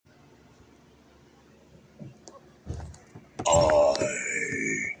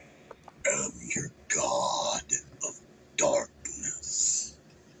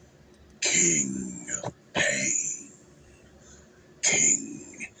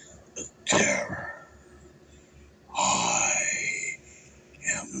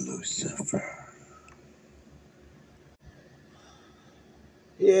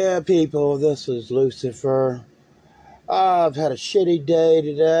Yeah, people, this is Lucifer. I've had a shitty day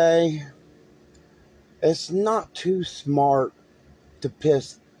today. It's not too smart to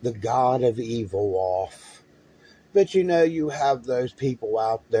piss the god of evil off. But you have those people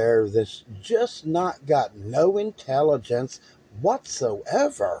out there that's just not got no intelligence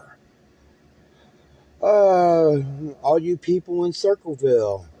whatsoever. All you people in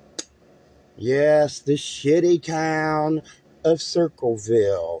Circleville. Yes, the shitty town of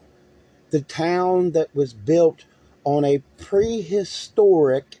Circleville. The town that was built on a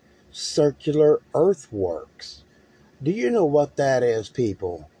prehistoric circular earthworks. Do you know what that is,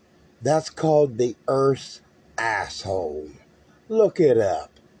 people? That's called the Earth's asshole. Look it up.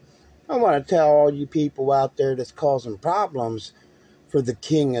 I want to tell all you people out there that's causing problems for the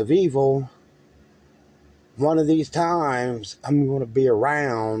king of evil, one of these times I'm going to be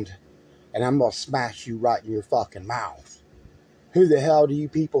around and I'm going to smash you right in your fucking mouth. Who the hell do you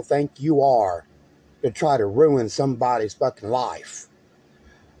people think you are to try to ruin somebody's fucking life?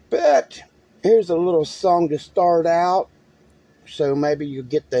 But here's a little song to start out, so maybe you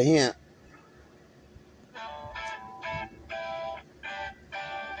get the hint.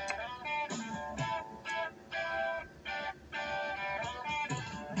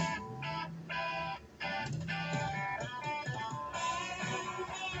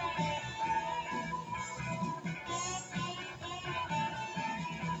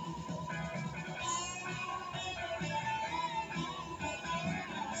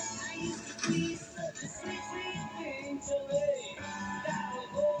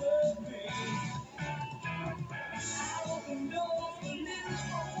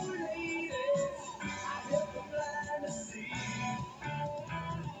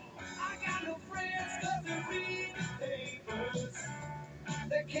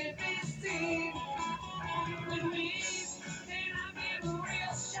 That can't be seen with me, and I'm getting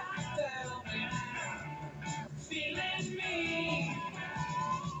real shot down, and I'm feeling me.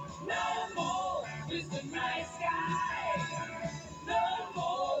 No more Mr. Nice Guy, no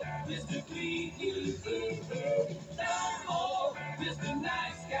more Mr. Clean, no more Mr.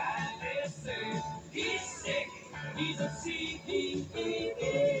 Nice Guy. They say he's sick, he's a C.E.E.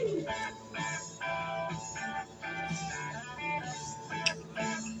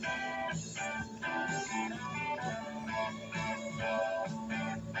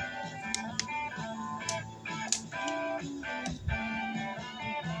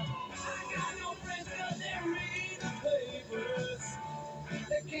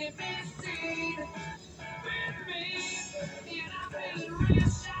 That can't be seen with me, and I'm feeling real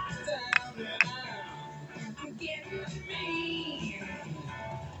shot down, and I'm getting mean.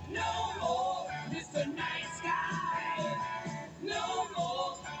 No more Mr. Nice Guy, no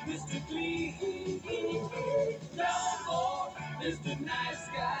more Mr. Clean, no more Mr. Nice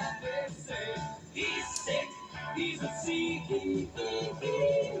Guy. They say he's sick, he's a C.E.E.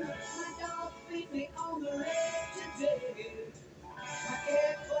 My dog beat me on the leg today. I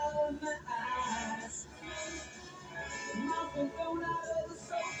can't close my eyes. The mouth been thrown out of the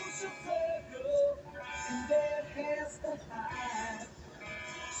social circle, and dead has to hide.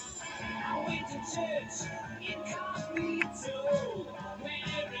 I went to church incognito when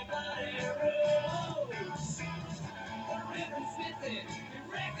everybody rose. Reverend Smith, he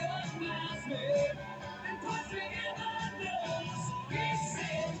recognized me and pushed me in the nose. He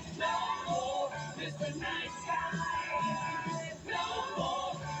said, no more Mr. Nice Guy, no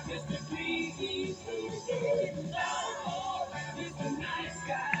more Mr. Clean, no more Mr. Nice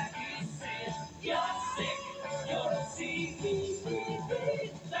Guy. He said, you're sick, you're a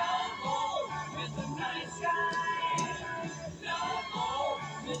C.E.E. No more Mr. Nice Guy, no more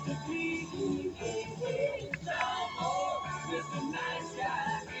Mr. Clean, no more Mr. Nice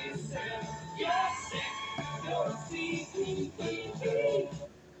Guy. He said, you're sick, you're a C.E.E.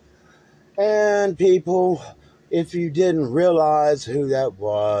 And people, if you didn't realize who that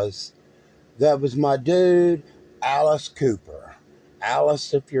was my dude, Alice Cooper.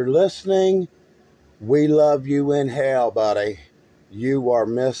 Alice, if you're listening, we love you in hell, buddy. You are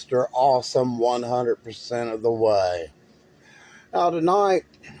Mr. Awesome 100% of the way. Now, tonight,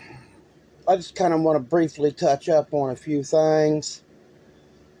 I just kind of want to briefly touch up on a few things.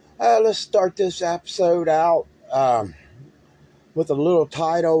 Let's start this episode out with a little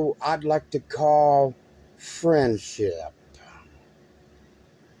title I'd like to call Friendship.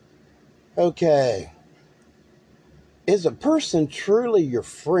 Okay. Is a person truly your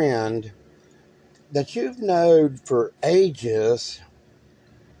friend that you've known for ages,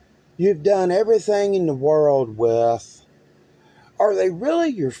 you've done everything in the world with? Are they really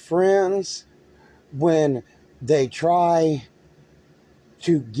your friends when they try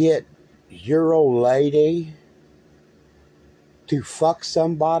to get your old lady to fuck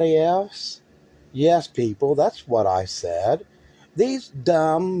somebody else? Yes, people, that's what I said. These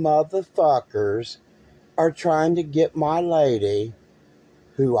dumb motherfuckers are trying to get my lady,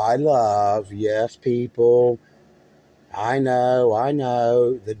 who I love. Yes, people, I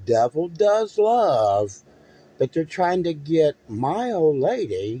know, the devil does love, but they're trying to get my old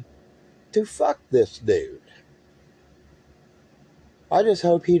lady to fuck this dude. I just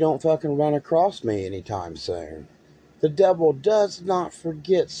hope he don't fucking run across me anytime soon. The devil does not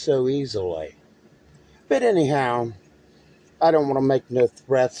forget so easily. But anyhow, I don't want to make no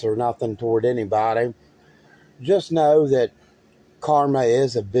threats or nothing toward anybody. Just know that Karma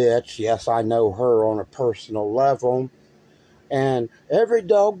is a bitch. Yes, I know her on a personal level. And every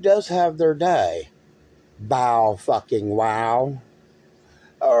dog does have their day. Bow fucking wow.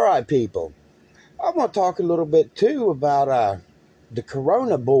 Alright, people. I want to talk a little bit too about the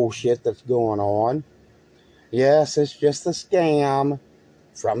corona bullshit that's going on. Yes, it's just a scam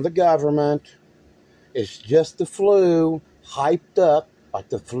from the government. It's just the flu hyped up like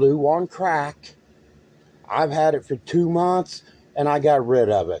the flu on crack. I've had it for 2 months and I got rid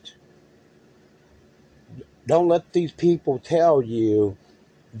of it. Don't let these people tell you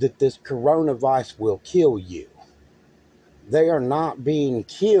that this coronavirus will kill you. They are not being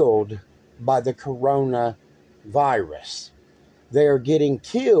killed by the coronavirus. They are getting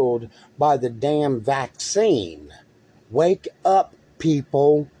killed by the damn vaccine. Wake up,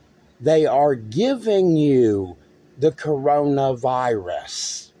 people. They are giving you the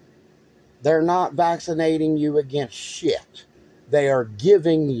coronavirus. They're not vaccinating you against shit. They are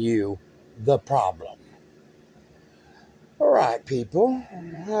giving you the problem. All right, people.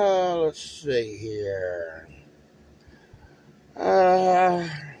 Let's see here.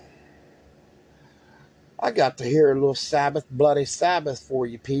 I got to hear a little Sabbath, Bloody Sabbath for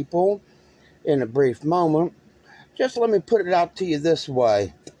you people in a brief moment. Just let me put it out to you this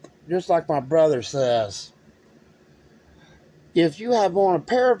way. Just like my brother says. If you have on a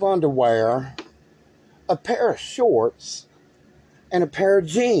pair of underwear, a pair of shorts, and a pair of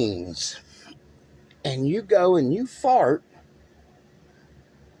jeans, and you go and you fart,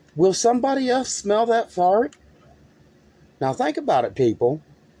 will somebody else smell that fart? Now think about it, people.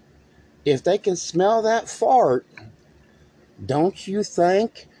 If they can smell that fart, don't you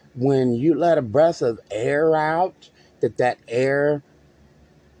think when you let a breath of air out, that air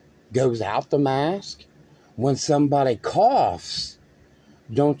goes out the mask? When somebody coughs,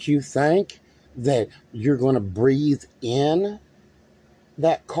 don't you think that you're going to breathe in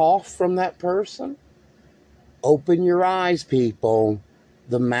that cough from that person? Open your eyes, people.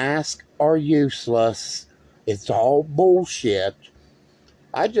 The masks are useless. It's all bullshit.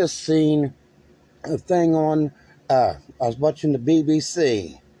 I just seen a thing on, I was watching the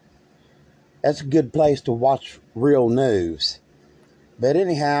BBC. That's a good place to watch real news. But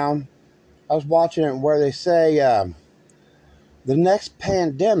anyhow, I was watching it where they say the next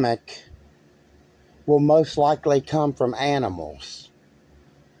pandemic will most likely come from animals.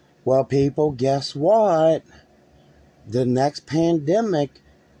 Well, people, guess what? The next pandemic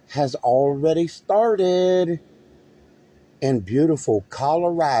has already started in beautiful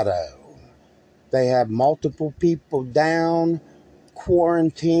Colorado. They have multiple people down,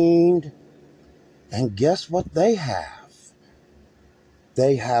 quarantined, and guess what they have?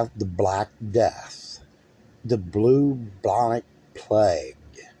 They have the Black Death, the bubonic plague.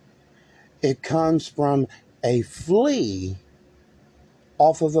 It comes from a flea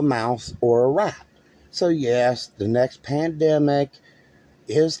off of a mouse or a rat. So yes, the next pandemic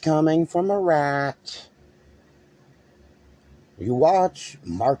is coming from a rat. You watch,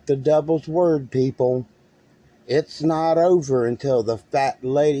 mark the devil's word, people. It's not over until the fat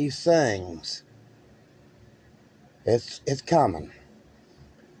lady sings. It's coming.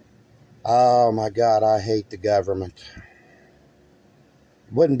 Oh my God, I hate the government.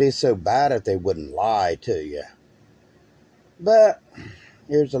 Wouldn't be so bad if they wouldn't lie to you. But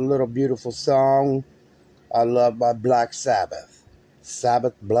here's a little beautiful song I love by Black Sabbath.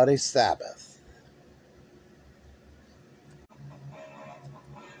 Sabbath, Bloody Sabbath.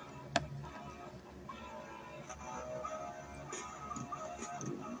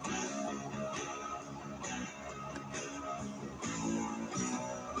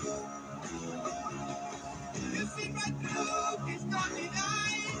 You see my look is coming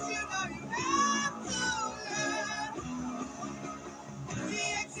eyes, you know you have to learn. The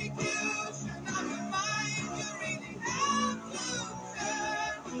execution of your mind, you really have to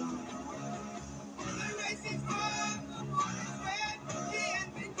learn.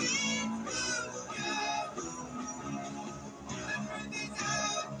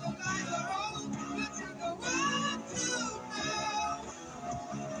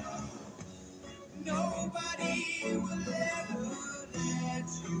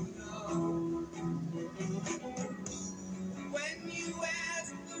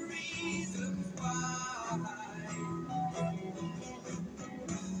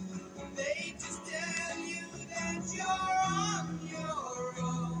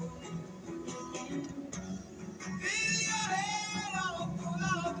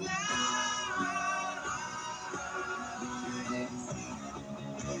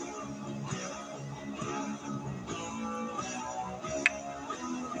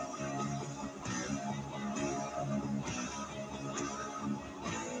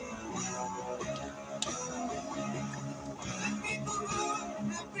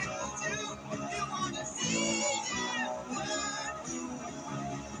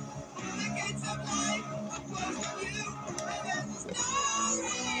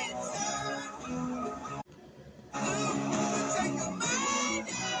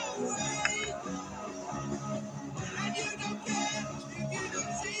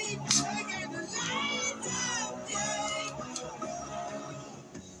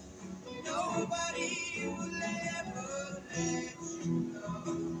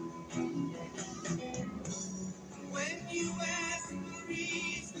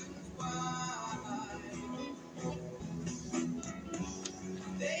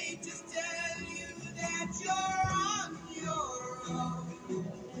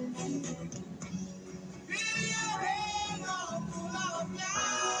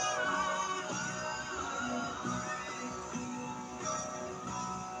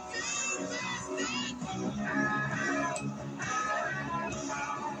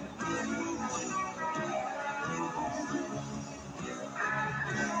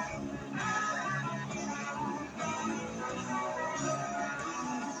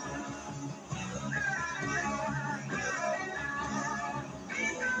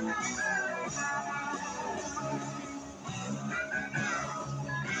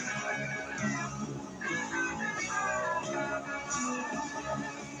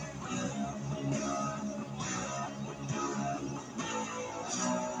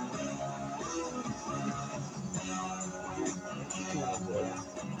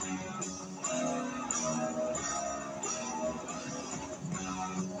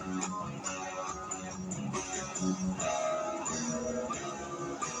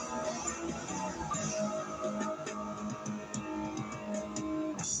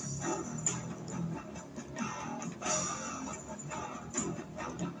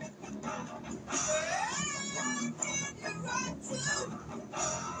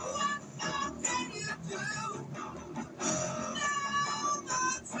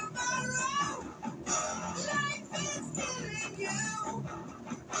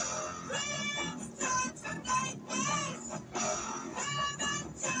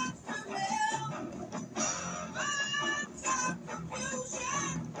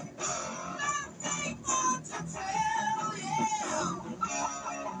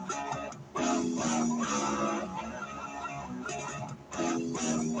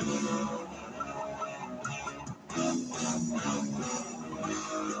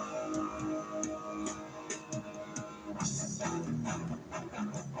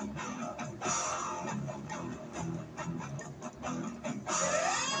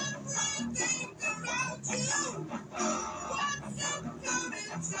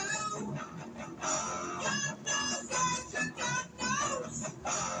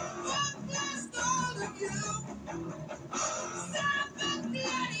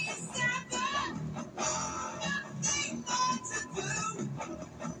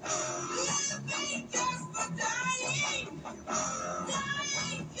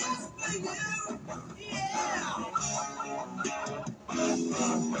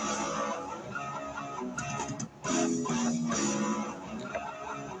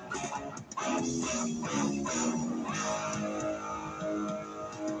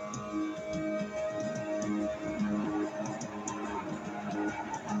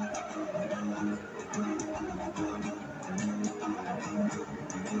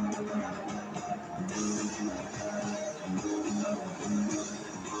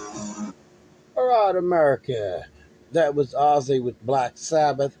 All right, America. That was Ozzy with Black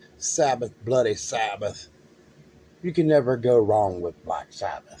Sabbath, Sabbath Bloody Sabbath. You can never go wrong with Black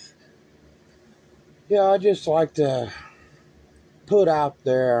Sabbath. Yeah, I just like to put out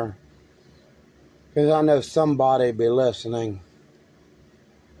there, because I know somebody be listening.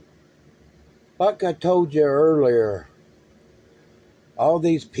 Like I told you earlier, all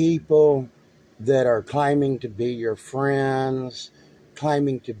these people that are claiming to be your friends,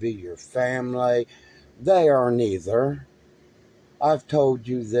 claiming to be your family, they are neither. I've told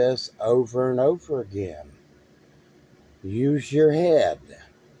you this over and over again. Use your head.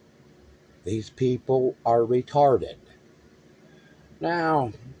 These people are retarded.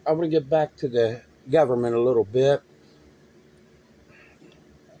 Now, I want to get back to the government a little bit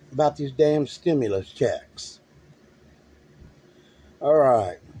about these damn stimulus checks. All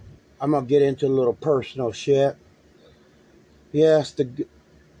right, I'm going to get into a little personal shit. Yes, the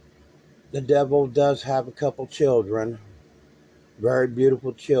devil does have a couple children, very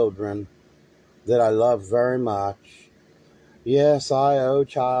beautiful children that I love very much. Yes, I owe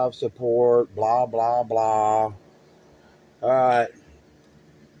child support, blah, blah, blah. All right.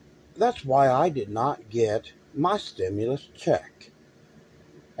 That's why I did not get my stimulus check.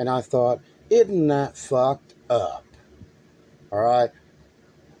 And I thought, isn't that fucked up? All right.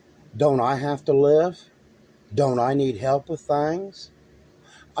 Don't I have to live? Don't I need help with things?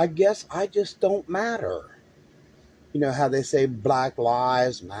 I guess I just don't matter. You know how they say black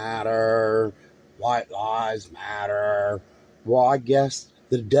lives matter, white lives matter. Well, I guess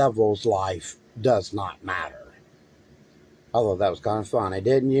the devil's life does not matter. I thought that was kind of funny,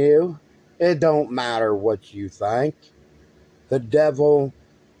 didn't you? It don't matter what you think. The devil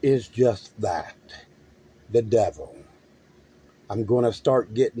is just that. The devil. I'm going to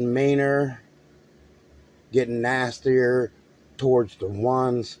start getting meaner, getting nastier towards the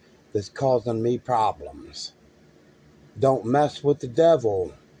ones that's causing me problems. Don't mess with the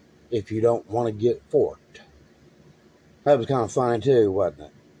devil if you don't want to get forked. That was kind of funny too,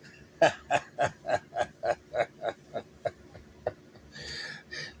 wasn't it?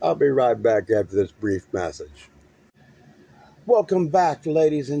 I'll be right back after this brief message. Welcome back,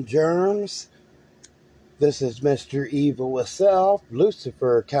 ladies and germs. This is Mr. Evil Self,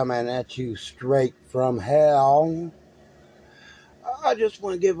 Lucifer, coming at you straight from hell. I just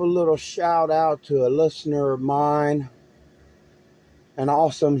want to give a little shout out to a listener of mine. an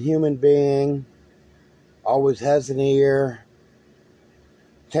awesome human being, always has an ear.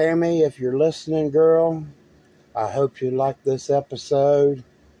 Tammy, if you're listening, girl, I hope you like this episode.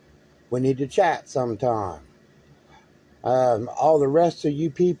 We need to chat sometime. All the rest of you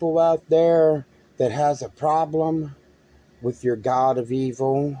people out there that has a problem with your God of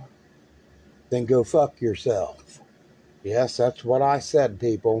evil, then go fuck yourself. Yes, that's what I said,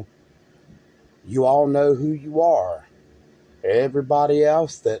 people. You all know who you are. Everybody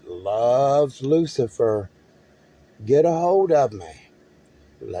else that loves Lucifer, get a hold of me.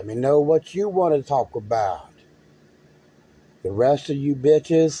 Let me know what you want to talk about. The rest of you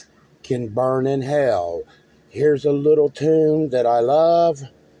bitches can burn in hell. Here's a little tune that I love.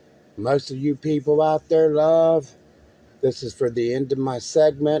 Most of you people out there love. This is for the end of my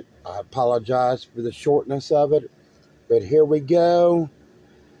segment. I apologize for the shortness of it. But here we go.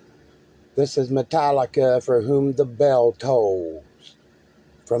 This is Metallica, For Whom the Bell Tolls.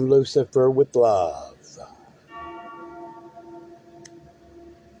 From Lucifer with Love.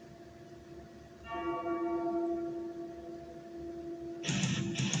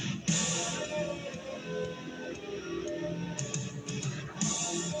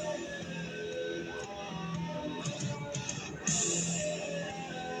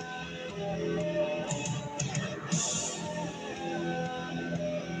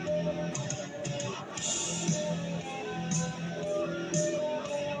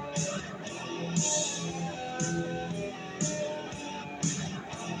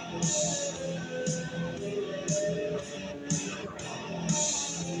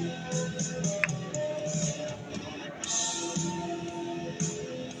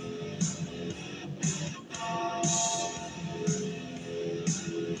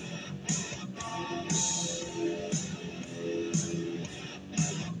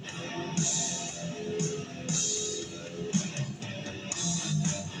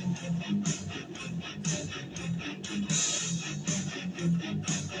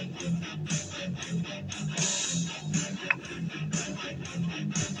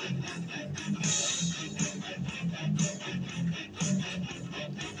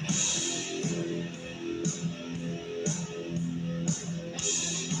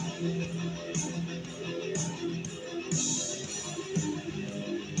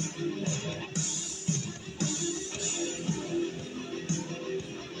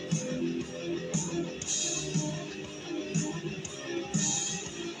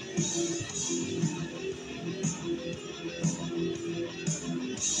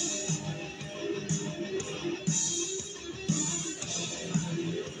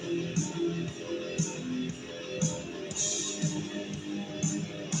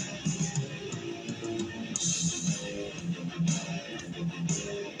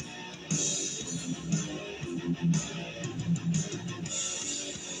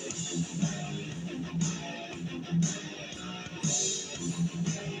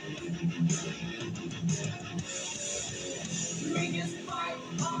 Biggest fight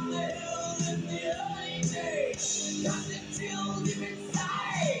on the hill in the early days. Got the chill deep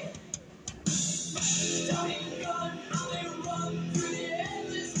inside. Starting gun, how they run through the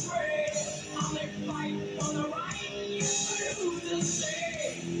endless fray. How they fight for the right, you do the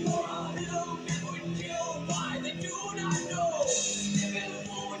same. For a hill men would kill, why they do not know. Living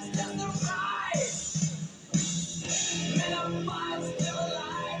forward's just the right. Men are fire still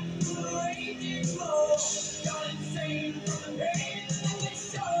alive through the raging flow. Gone insane from the pain that they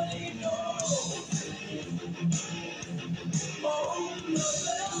surely know. Oh, the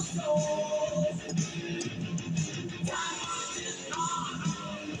little souls. Time marches on.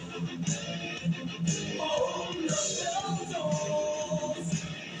 Oh, the little souls.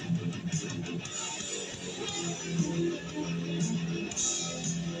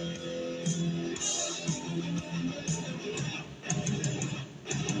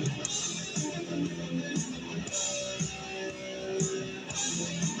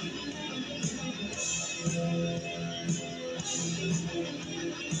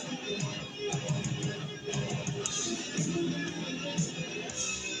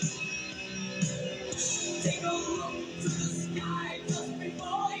 Take a look to the sky just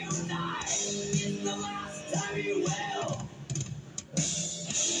before you die. It's the last time you will.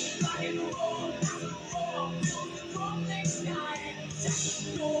 Rock and roll, as a roar fills the crumbling sky. Jack the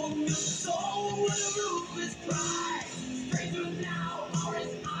storm, your soul with a ruthless cry. Stranger now are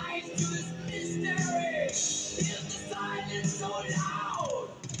his eyes to this mystery. Is the silence so loud?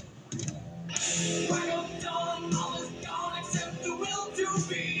 Crack of dawn, all is gone except the will to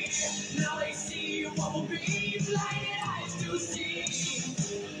be. Now they see what will be, blinded eyes to see.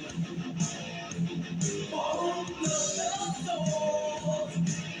 For whom the bell tolls.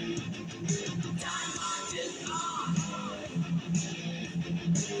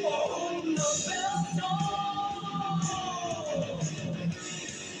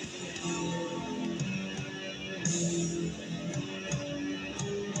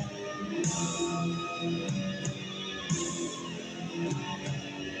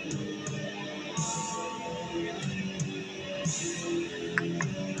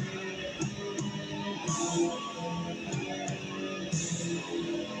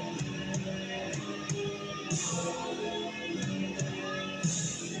 All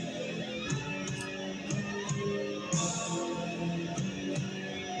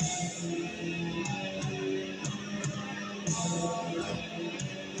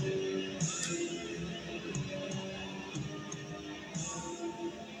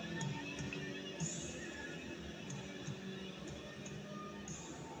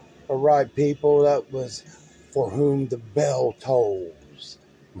right, people, that was For Whom the Bell Tolls,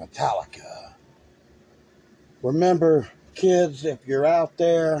 Metallica. Remember, kids, if you're out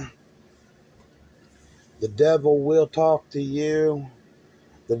there, the devil will talk to you.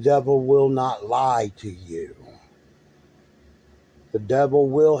 The devil will not lie to you. The devil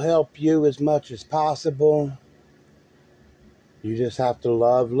will help you as much as possible. You just have to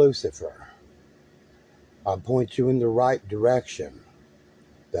love Lucifer. I'll point you in the right direction.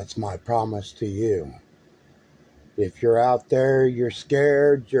 That's my promise to you. If you're out there, you're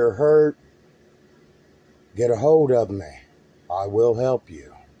scared, you're hurt, get a hold of me. I will help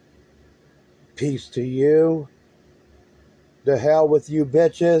you. Peace to you. To hell with you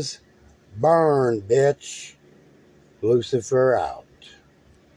bitches. Burn, bitch. Lucifer out.